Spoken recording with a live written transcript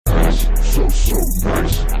so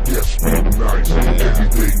nice. Yes, we nice.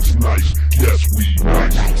 Everything's nice. Yes, we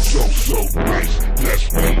nice. So nice. Yes,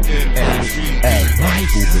 we NYC. Yes, we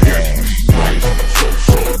nice.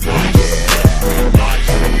 So nice. Nice.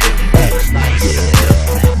 Everything's nice. Nice.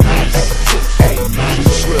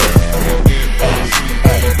 So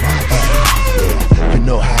You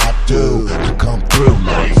know how I do. I come through.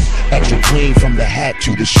 Extra clean from the hat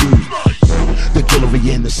to the shoes. The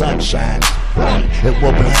jewelry in the sunshine. It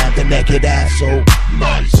will blind the naked eye so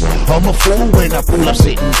nice. I'm a fool when I pull up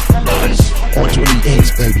sitting nice. On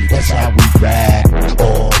 28, baby, that's how we ride.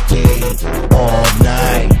 All day, all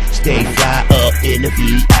night. Stay fly up in the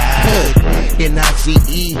VI.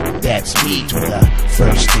 N-I-C-E, that's me to the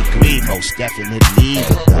first degree. Most definitely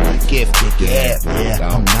with the gift to get. Yeah,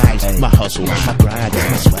 I'm nice. My hustle, my grind,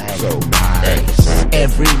 and my swag. So nice.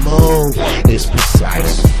 Every move is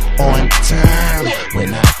precise. On time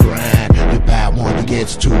when I grind. You buy one, you get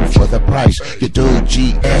two for the price. You do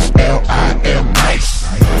GSLIM nice.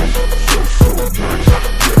 So nice.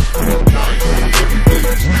 Yes, we nice.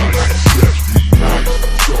 Everything's nice. Yes, we nice.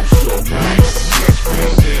 So nice. Yes, we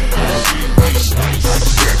nice.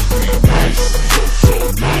 Yes, we nice. So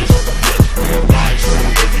nice. Yes, we nice.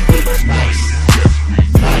 Everything's nice. Yes, we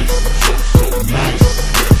nice. So nice.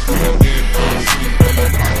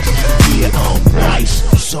 Yeah, I'm nice.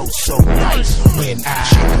 So nice. When I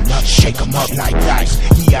shake 'em up like dice.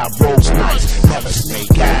 Yeah, I rolls nice. Never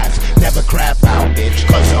snake eyes. Never crap out, bitch.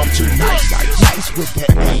 Cause I'm too nice. Nice with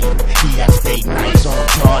that name. Yeah, I stay nice on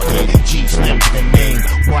target. G-Slim's the name.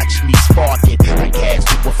 Watch me spark it. Like gas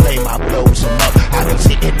to a flame, I blows them up. I been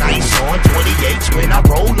sitting nice on 28s when I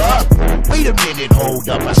roll up. Wait a minute, hold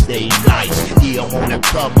up, I stay nice. Yeah, I wanna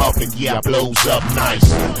come up and yeah, I blows up nice.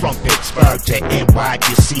 From Pittsburgh to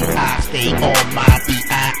NYC, I stay on my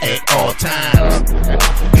BI at all times.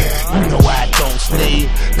 You know I don't stay.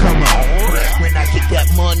 Come on, when I get that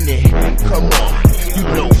money, come on. You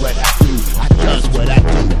know what I do. I does what I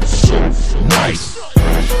do. So nice.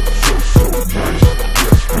 So nice.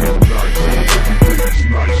 Yes, we nice. Everything's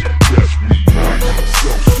nice. Yes,